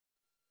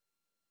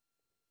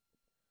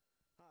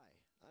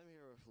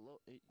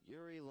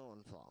Yuri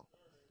Lowenthal.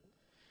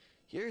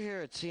 You're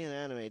here at CN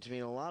Anime to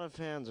meet a lot of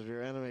fans of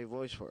your anime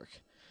voice work.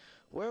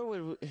 Where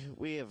would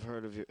we have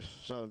heard of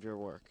some of your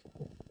work?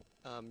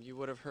 You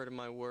would have heard of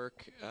my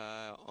work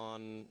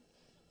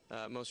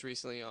most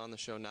recently on the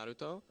show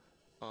Naruto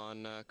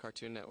on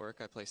Cartoon Network.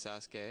 I play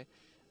Sasuke.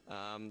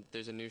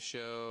 There's a new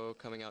show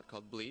coming out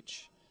called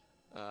Bleach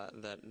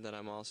that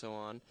I'm also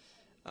on.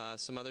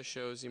 Some other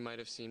shows you might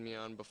have seen me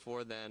on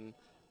before then,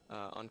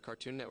 on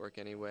Cartoon Network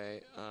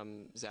anyway,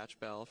 Zatch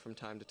Bell from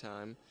time to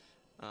time,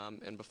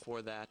 and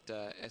before that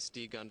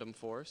SD Gundam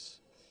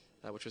Force,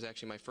 which was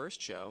actually my first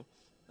show,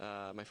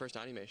 my first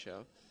anime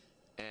show,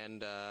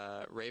 and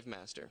Rave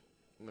Master,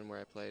 where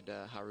I played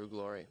Haru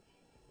Glory.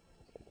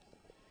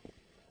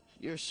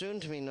 You're soon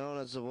to be known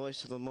as the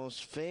voice of the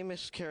most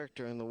famous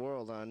character in the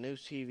world on a new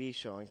TV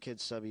show on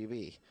Kids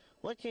WB.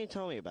 What can you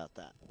tell me about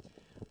that?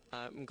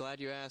 I'm glad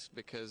you asked,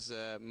 because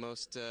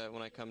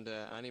when I come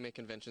to anime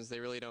conventions, they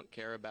really don't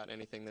care about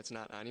anything that's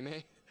not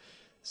anime.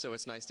 So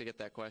it's nice to get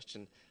that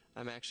question.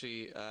 I'm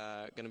actually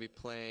going to be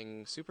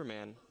playing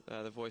Superman,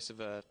 the voice of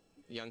a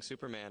young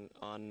Superman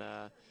on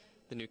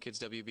the new Kids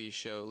WB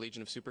show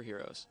Legion of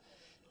Superheroes,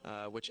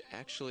 which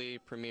actually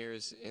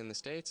premieres in the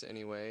States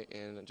anyway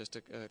in just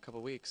a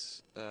couple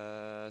weeks,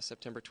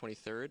 September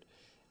 23rd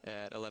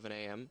at 11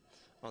 a.m.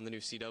 on the new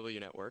CW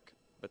network,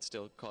 but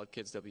still called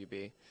Kids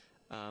WB.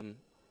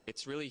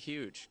 It's really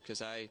huge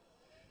because I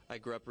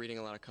grew up reading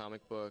a lot of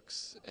comic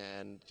books,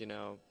 and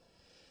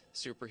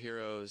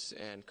superheroes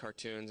and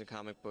cartoons and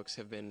comic books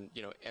have been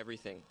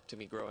everything to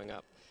me growing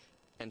up,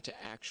 and to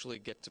actually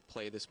get to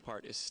play this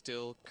part is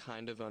still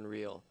kind of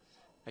unreal.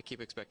 I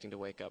keep expecting to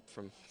wake up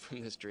from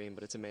this dream,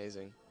 but it's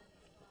amazing.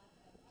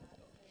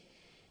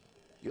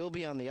 You'll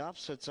be on the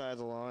opposite side of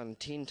the law in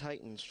Teen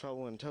Titans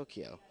Trouble in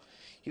Tokyo.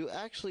 You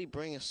actually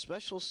bring a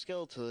special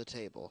skill to the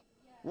table.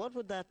 What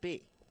would that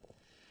be?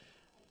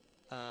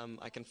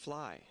 I can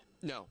fly.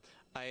 No,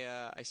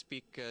 I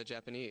speak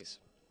Japanese,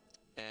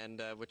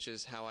 and which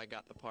is how I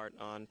got the part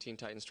on Teen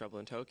Titans Trouble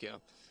in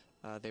Tokyo.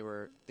 They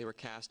were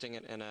casting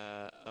it, and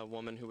a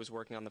woman who was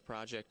working on the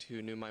project,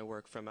 who knew my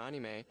work from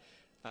anime,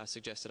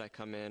 suggested I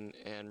come in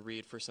and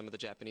read for some of the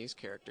Japanese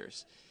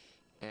characters.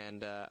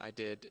 And I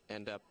did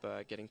end up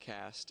getting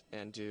cast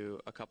and do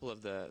a couple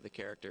of the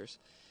characters,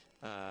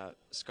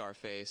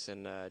 Scarface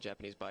and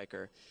Japanese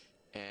Biker,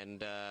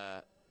 and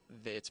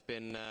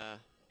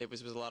it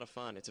was a lot of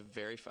fun. It's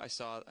I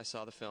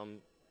saw the film,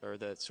 or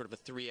the sort of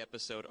a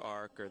 3-episode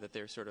arc, or that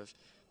they're sort of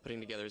putting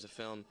together as a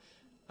film.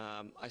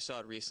 I saw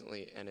it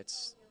recently, and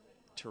it's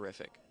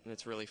terrific, and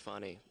it's really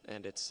funny,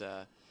 and it's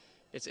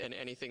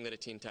anything that a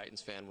Teen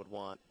Titans fan would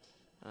want.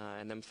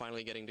 And then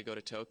finally getting to go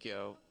to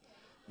Tokyo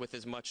with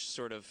as much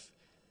sort of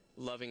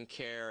loving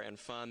care and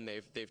fun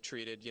they've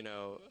treated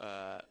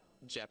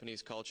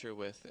Japanese culture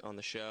with on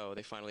the show.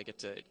 They finally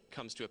it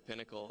comes to a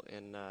pinnacle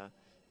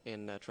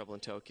in Trouble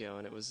in Tokyo,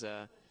 and it was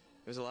a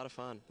lot of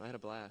fun. I had a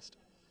blast.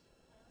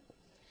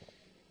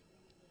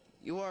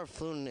 You are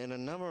fluent in a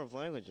number of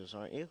languages,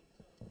 aren't you?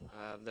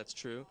 That's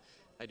true.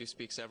 I do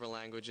speak several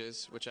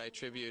languages, which I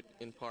attribute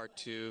in part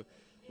to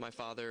my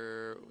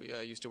father.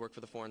 Used to work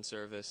for the Foreign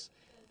Service,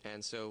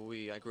 and so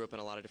I grew up in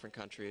a lot of different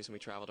countries, and we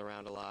traveled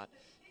around a lot.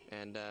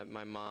 And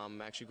my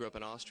mom actually grew up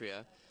in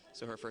Austria,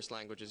 so her first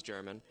language is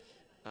German.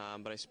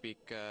 But I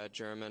speak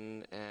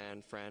German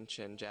and French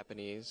and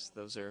Japanese.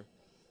 Those are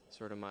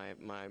sort of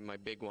my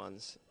big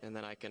ones. And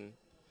then I can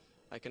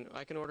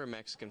order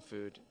Mexican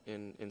food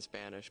in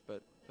Spanish,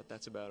 but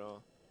that's about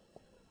all.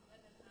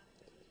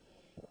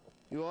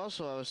 You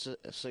also have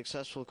a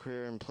successful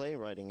career in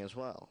playwriting as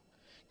well.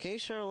 Can you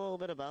share a little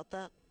bit about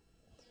that?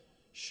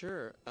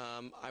 Sure.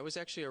 I was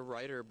actually a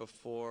writer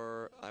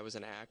before I was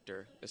an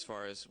actor, as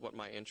far as what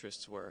my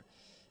interests were.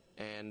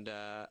 And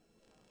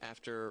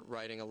after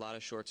writing a lot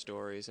of short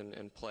stories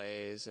and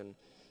plays and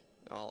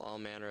all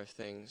manner of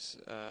things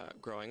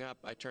growing up,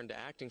 I turned to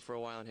acting for a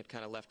while and had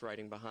kind of left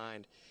writing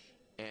behind,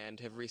 and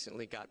have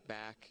recently got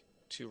back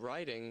to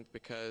writing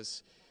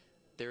because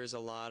there's a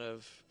lot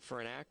of, for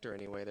an actor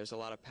anyway, there's a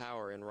lot of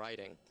power in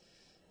writing.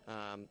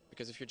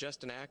 Because if you're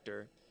just an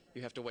actor,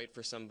 you have to wait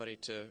for somebody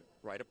to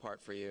write a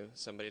part for you,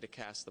 somebody to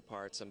cast the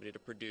part, somebody to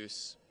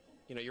produce.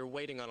 You're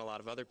waiting on a lot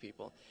of other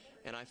people.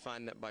 And I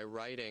find that by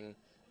writing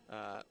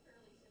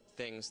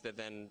things that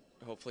then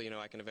hopefully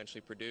I can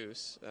eventually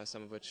produce,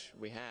 some of which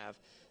we have,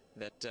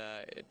 that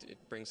it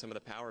brings some of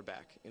the power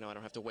back. I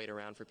don't have to wait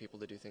around for people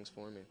to do things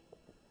for me.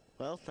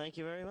 Well, thank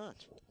you very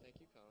much.